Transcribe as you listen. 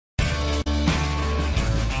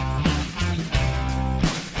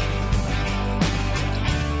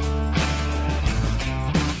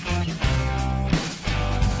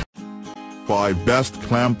5 best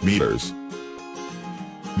clamp meters.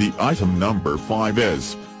 The item number 5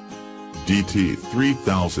 is DT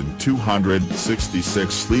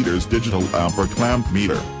 3266 liters digital amper clamp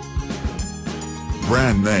meter.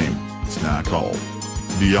 Brand name, Snackle.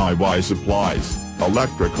 DIY supplies,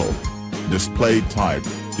 electrical. Display type,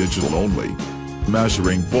 digital only.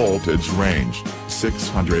 Measuring voltage range,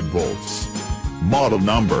 600 volts. Model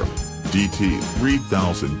number, DT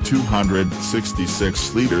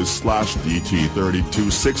 3266 liters/DT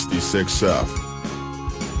 3266F.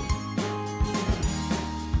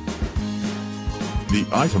 The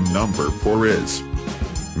item number 4 is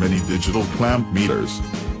Mini Digital Clamp Meters.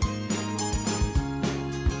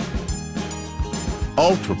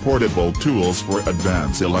 Ultra-portable tools for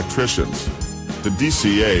advanced electricians. The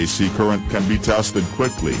DC-AC current can be tested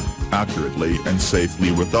quickly, accurately and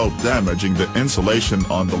safely without damaging the insulation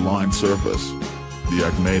on the line surface. The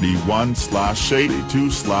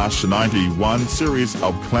BM818 series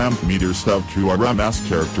of clamp meters have QRMS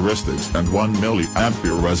characteristics and 1 mA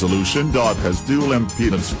resolution. Has dual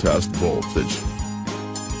impedance test voltage.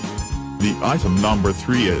 The item number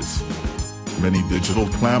 3 is Mini Digital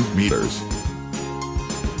Clamp Meters.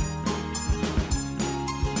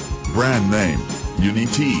 Brand name,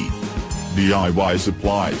 UNI-T. DIY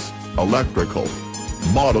supplies, electrical.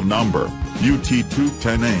 Model number,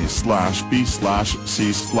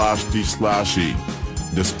 UT210A/B/C/D/E.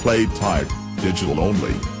 Display type, digital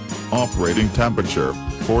only. Operating temperature,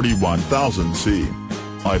 41,000 C.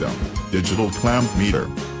 Item, digital clamp meter.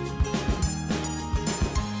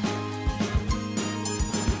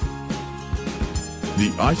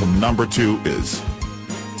 The item number 2 is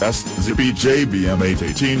SZBJ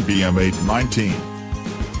BM818 BM819.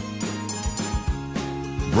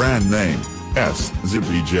 Brand name,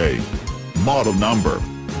 SZBJ. Model number,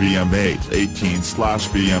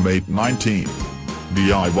 BM818/BM819.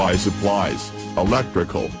 DIY supplies,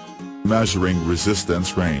 electrical. Measuring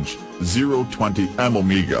resistance range, 0-20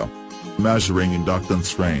 mOhm. Measuring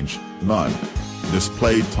inductance range, none.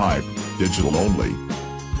 Display type, digital only.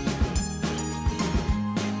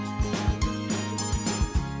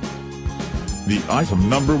 The item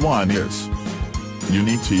number 1 is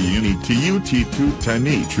UNI-T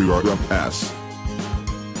UT210E TrueRMS.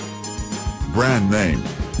 Brand name,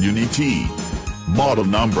 UNI-T. Model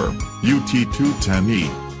number, UT210E.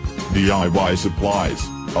 DIY supplies,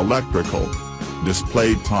 electrical.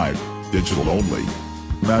 Display type, digital only.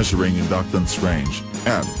 Measuring inductance range,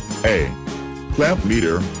 MA. Clamp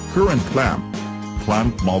meter, current clamp.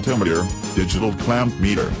 Clamp multimeter, digital clamp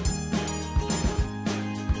meter.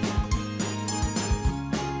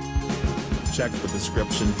 Check the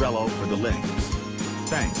description below for the links.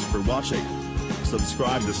 Thanks for watching.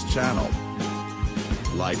 Subscribe this channel.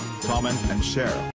 Like, comment and share.